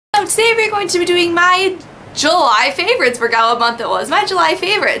So today we're going to be doing my July favorites. Forgot what month it was. My July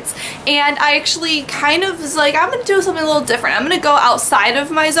favorites. And I actually kind of was like, I'm going to do something a little different. I'm going to go outside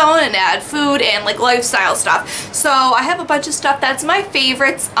of my zone and add food and like lifestyle stuff. So I have a bunch of stuff that's my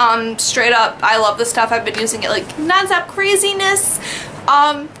favorites. Straight up, I love this stuff. I've been using it like nonstop craziness.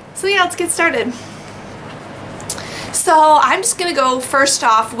 So yeah, let's get started. So I'm just gonna go first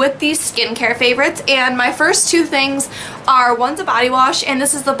off with these skincare favorites, and my first two things are, one's a body wash, and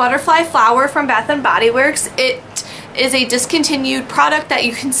this is the Butterfly Flower from Bath & Body Works. It is a discontinued product that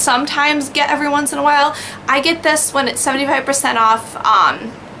you can sometimes get every once in a while. I get this when it's 75% off,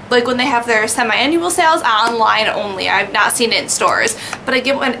 like when they have their semi-annual sales online only. I've not seen it in stores, but I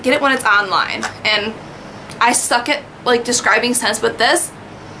get it when it's online, and I suck at like describing scents, but this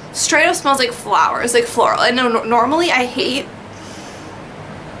straight up smells like flowers, like floral. And normally I hate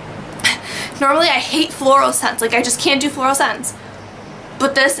floral scents. Like I just can't do floral scents.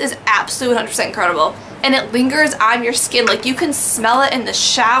 But this is absolutely 100% incredible. And it lingers on your skin. Like you can smell it in the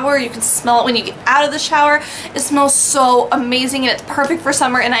shower. You can smell it when you get out of the shower. It smells so amazing, and it's perfect for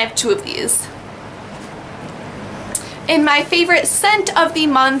summer, and I have 2 of these. And my favorite scent of the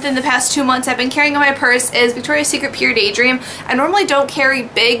month in the past 2 months I've been carrying in my purse is Victoria's Secret Pure Daydream. I normally don't carry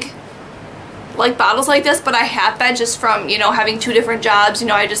big like bottles like this, but I have been just from, you know, having 2 different jobs. You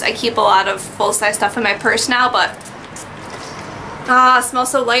know, I keep a lot of full-size stuff in my purse now, but it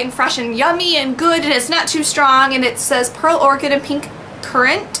smells so light and fresh and yummy and good, and it's not too strong, and it says Pearl Orchid and Pink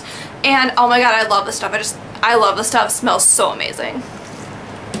Currant, and oh my god, I love this stuff. I love this stuff. It smells so amazing.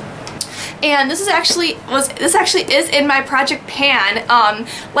 And this actually is in my project pan.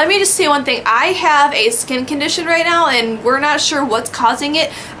 Let me just say one thing. I have a skin condition right now, and we're not sure what's causing it.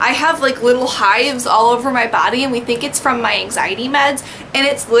 I have like little hives all over my body, and we think it's from my anxiety meds, and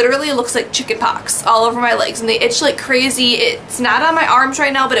it's literally looks like chicken pox all over my legs, and they itch like crazy. It's not on my arms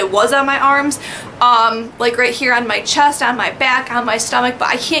right now, but it was on my arms. Like right here on my chest, on my back, on my stomach, but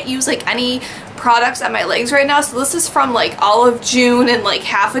I can't use like any products on my legs right now. So this is from like all of June and like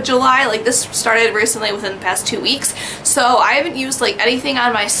half of July. Like this started recently within the past 2 weeks. So I haven't used like anything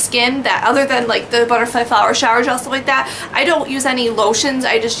on my skin that other than like the Butterfly Flower shower gel, stuff like that. I don't use any lotions.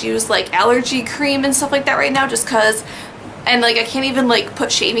 I just use like allergy cream and stuff like that right now, just cause. And like I can't even like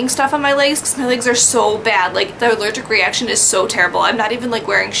put shaving stuff on my legs because my legs are so bad. Like the allergic reaction is so terrible. I'm not even like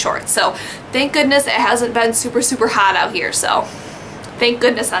wearing shorts. So thank goodness it hasn't been super hot out here. So thank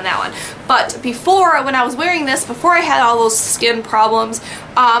goodness on that one. But before, when I was wearing this, before I had all those skin problems,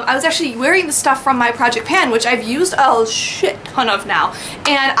 I was actually wearing the stuff from my project pan, which I've used a shit ton of now.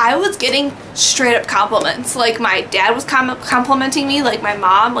 And I was getting straight up compliments. Like my dad was complimenting me, like my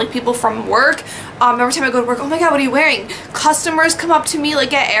mom, like people from work. Every time I go to work, oh my god, what are you wearing? Customers come up to me,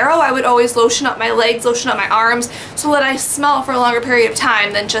 like at Arrow, I would always lotion up my legs, lotion up my arms, so that I smell for a longer period of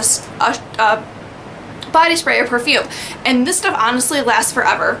time than just a body spray or perfume. And this stuff honestly lasts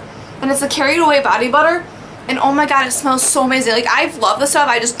forever, and it's a carried away body butter, and oh my god, it smells so amazing. Like I love this stuff,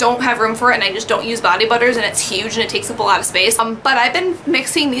 I just don't have room for it, and I just don't use body butters, and it's huge and it takes up a lot of space. But I've been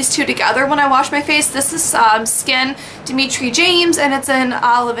mixing these two together when I wash my face. This is Skin Dimitri James, and it's an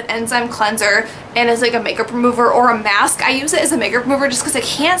olive and enzyme cleanser, and it's like a makeup remover or a mask. I use it as a makeup remover just because I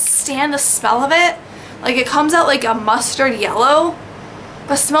can't stand the smell of it. Like it comes out like a mustard yellow,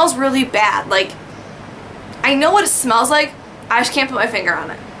 but it smells really bad. Like I know what it smells like, I just can't put my finger on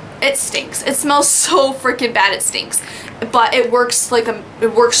it. It stinks. It smells so freaking bad, it stinks. But it works like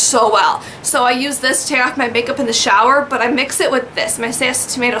it works so well. So I use this to take off my makeup in the shower, but I mix it with this, my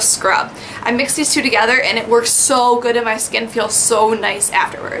Sassy Tomato Scrub. I mix these two together, and it works so good, and my skin feels so nice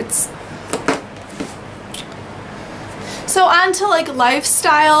afterwards. So on to like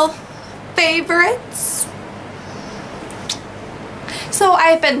lifestyle favorites. So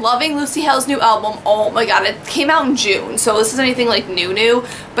I've been loving Lucy Hale's new album. Oh my god, it came out in June, so this isn't anything like new,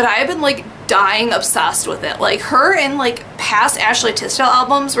 but I've been like dying obsessed with it. Like her and like past Ashley Tisdale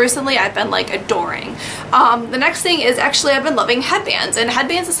albums recently, I've been like adoring. The next thing is actually I've been loving headbands, and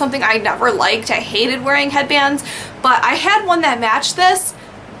headbands is something I never liked. I hated wearing headbands, but I had one that matched this.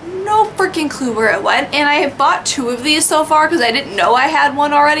 No freaking clue where it went, and I have bought 2 of these so far because I didn't know I had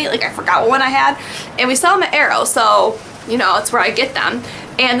one already. Like I forgot what one I had, and we sell them at Arrow, so you know, it's where I get them.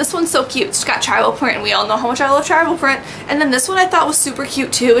 And this one's so cute. It's got tribal print, and we all know how much I love tribal print. And then this one I thought was super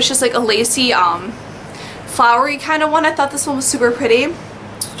cute too. It's just like a lacy, flowery kind of one. I thought this one was super pretty.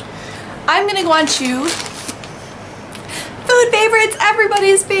 I'm gonna go on to food favorites,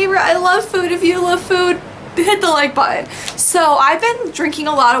 everybody's favorite. I love food. If you love food, hit the like button. So I've been drinking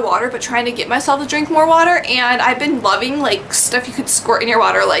a lot of water, but trying to get myself to drink more water, and I've been loving like stuff you could squirt in your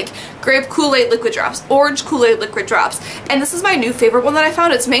water, like grape Kool-Aid liquid drops, orange Kool-Aid liquid drops, and this is my new favorite one that I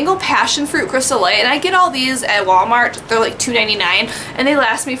found. It's mango passion fruit Crystal Light, and I get all these at Walmart. They're like $2.99, and they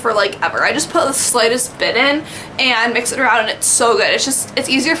last me for like ever. I just put the slightest bit in and mix it around, and it's so good. It's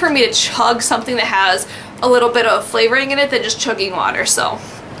easier for me to chug something that has a little bit of flavoring in it than just chugging water. So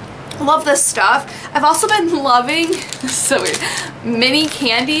love this stuff. I've also been loving, this is so weird, mini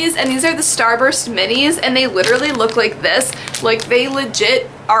candies, and these are the Starburst minis, and they literally look like this. Like they legit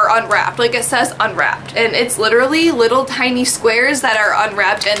are unwrapped. Like it says unwrapped, and it's literally little tiny squares that are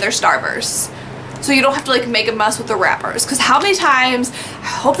unwrapped and they're Starbursts. So you don't have to like make a mess with the wrappers. Because how many times, I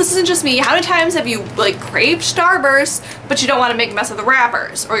hope this isn't just me, how many times have you like craved Starburst but you don't want to make a mess with the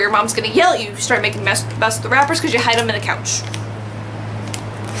wrappers? Or your mom's gonna yell at you if you start making a mess with the wrappers because you hide them in the couch.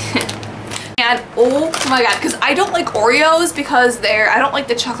 And oh my god, because I don't like Oreos because I don't like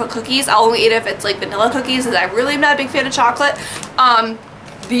the chocolate cookies. I'll only eat it if it's like vanilla cookies, and I really am not a big fan of chocolate.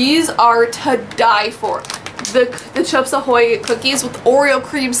 These are to die for. The Chips Ahoy cookies with Oreo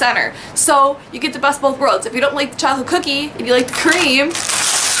cream center. So you get the best of both worlds. If you don't like the chocolate cookie and you like the cream,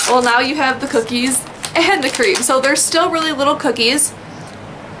 well now you have the cookies and the cream. So they're still really little cookies.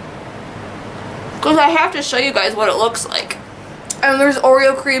 Because I have to show you guys what it looks like. And there's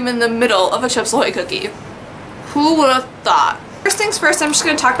Oreo cream in the middle of a Chips Ahoy cookie. Who would have thought? First things first, I'm just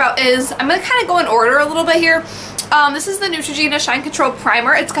going to talk about is, I'm going to kind of go in order a little bit here. This is the Neutrogena Shine Control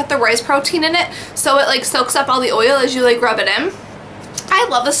Primer. It's got the rice protein in it, so it like soaks up all the oil as you like rub it in. I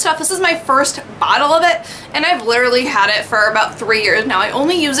love this stuff. This is my first bottle of it, and I've literally had it for about 3 years now. I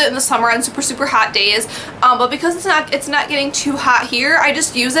only use it in the summer on super hot days, but because it's not getting too hot here, I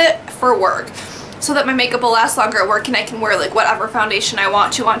just use it for work, so that my makeup will last longer at work and I can wear like whatever foundation I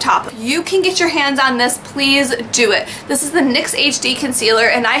want to on top. If you can get your hands on this, please do it. This is the NYX HD Concealer,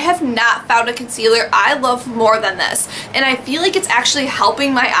 and I have not found a concealer I love more than this. And I feel like it's actually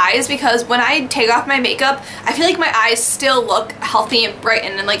helping my eyes, because when I take off my makeup, I feel like my eyes still look healthy and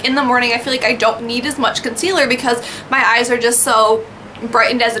brightened. And like in the morning, I feel like I don't need as much concealer because my eyes are just so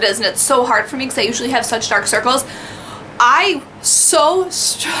brightened as it is, and it's so hard for me because I usually have such dark circles. I so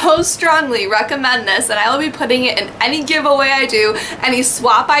strongly recommend this, and I will be putting it in any giveaway I do, any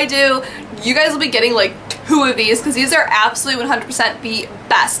swap I do. You guys will be getting like 2 of these because these are absolutely 100% the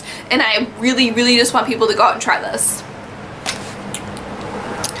best, and I really just want people to go out and try this.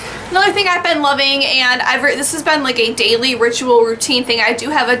 Another thing I've been loving, and this has been like a daily ritual routine thing. I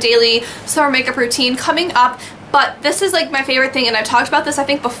do have a daily summer makeup routine coming up, but this is like my favorite thing, and I talked about this I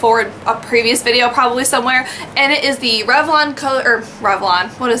think before in a previous video probably somewhere, and it is the Revlon color, or Revlon,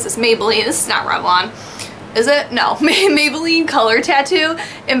 what is this, Maybelline, this is not Revlon, is it? No, Maybelline Color Tattoo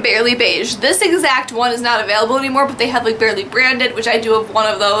in Barely Beige. This exact one is not available anymore, but they have like Barely Branded, which I do have one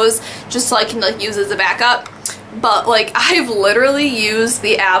of those just so I can like use as a backup. But like I've literally used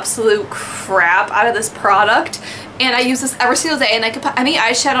the absolute crap out of this product, and I use this every single day, and I can put any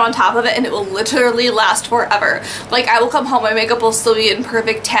eyeshadow on top of it and it will literally last forever. Like I will come home, my makeup will still be in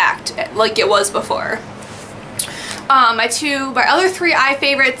perfect tact like it was before. My other 3 eye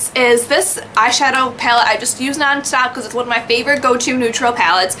favorites is this eyeshadow palette I just use non-stop because it's one of my favorite go-to neutral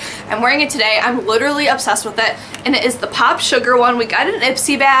palettes. I'm wearing it today. I'm literally obsessed with it, and it is the Pop Sugar one. We got it in an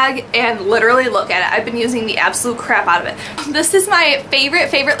Ipsy bag, and literally look at it. I've been using the absolute crap out of it. This is my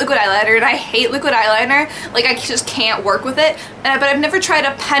favorite liquid eyeliner, and I hate liquid eyeliner. Like I just can't work with it, but I've never tried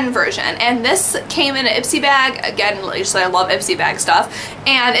a pen version, and this came in an Ipsy bag. Again, just I love Ipsy bag stuff,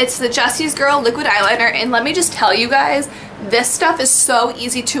 and it's the Jessie's Girl liquid eyeliner, and let me just tell you guys, this stuff is so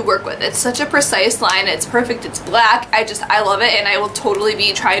easy to work with. It's such a precise line. It's perfect. It's black. I love it, and I will totally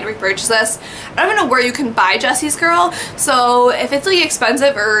be trying to repurchase this. I don't even know where you can buy Jessie's Girl, so if it's like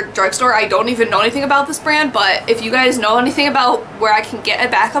expensive or drugstore, I don't even know anything about this brand, but if you guys know anything about where I can get a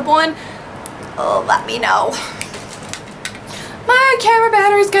backup one, oh, let me know. My camera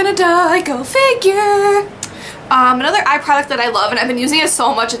battery's gonna die, go figure. Another eye product that I love, and I've been using it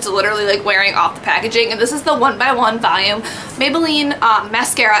so much it's literally like wearing off the packaging, and this is the 1x1 Volume Maybelline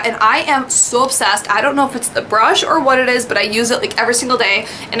mascara, and I am so obsessed. I don't know if it's the brush or what it is, but I use it like every single day,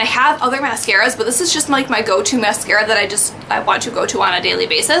 and I have other mascaras, but this is just like my go-to mascara that I want to go to on a daily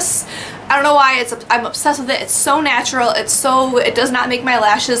basis. I don't know why, I'm obsessed with it. It's so natural. It does not make my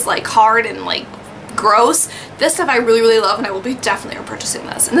lashes like hard and like gross. This stuff I really love, and I will be definitely repurchasing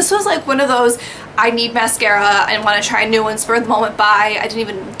this. And this was like one of those I need mascara and want to try a new one, spur of the moment buy. I didn't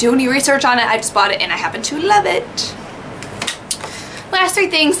even do any research on it. I just bought it and I happen to love it. Last three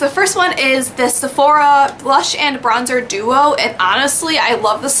things. The first one is the Sephora blush and bronzer duo, and honestly I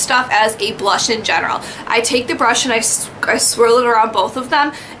love this stuff as a blush in general. I take the brush and I swirl it around both of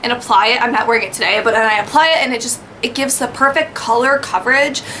them and apply it. I'm not wearing it today, but then I apply it and it gives the perfect color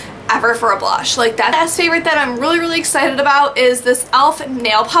coverage ever for a blush. Like that. Last favorite that I'm really excited about is this e.l.f.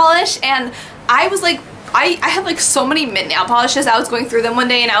 nail polish, and I was like, I have like so many mint nail polishes. I was going through them one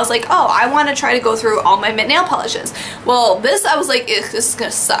day and I was like, oh, I want to try to go through all my mint nail polishes. Well, this, I was like, this is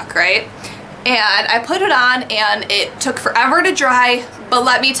gonna suck, right? And I put it on and it took forever to dry, but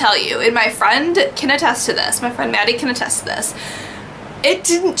let me tell you, and my friend can attest to this, my friend Maddie can attest to this, it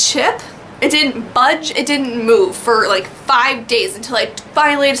didn't chip, it didn't budge, it didn't move for like 5 days until I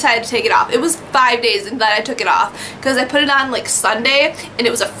finally decided to take it off. It was 5 days and then I took it off because I put it on like Sunday and it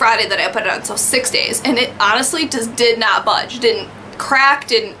was a Friday that I put it on, so 6 days, and it honestly just did not budge. It didn't crack,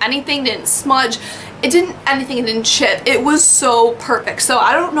 didn't anything, didn't smudge, it didn't anything, it didn't chip. It was so perfect. So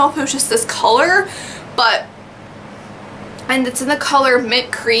I don't know if it was just this color, but, and it's in the color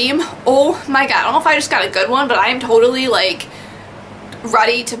mint cream. Oh my god, I don't know if I just got a good one, but I am totally like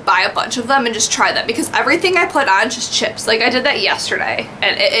ready to buy a bunch of them and just try them because everything I put on just chips. Like I did that yesterday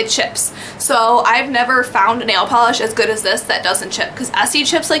and it chips. So I've never found a nail polish as good as this that doesn't chip, because Essie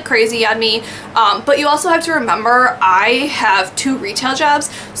chips like crazy on me. But you also have to remember I have 2 retail jobs,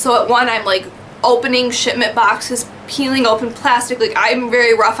 so at one I'm like opening shipment boxes, peeling open plastic, like I'm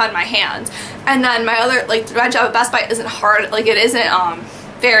very rough on my hands. And then my other, like my job at Best Buy isn't hard, like it isn't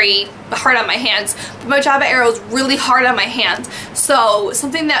very hard on my hands, but my job at Arrow is really hard on my hands. So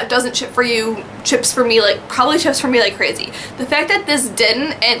something that doesn't chip for you chips for me like, probably chips for me like crazy. The fact that this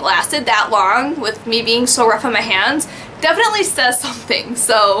didn't and lasted that long with me being so rough on my hands definitely says something.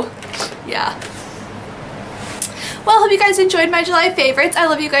 So yeah. Well, I hope you guys enjoyed my July favorites. I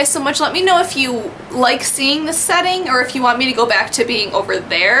love you guys so much. Let me know if you like seeing this setting or if you want me to go back to being over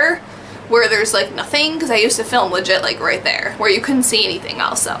there where there's like nothing, because I used to film legit like right there where you couldn't see anything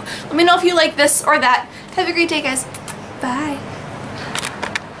else. So let me know if you like this or that. Have a great day, guys. Bye.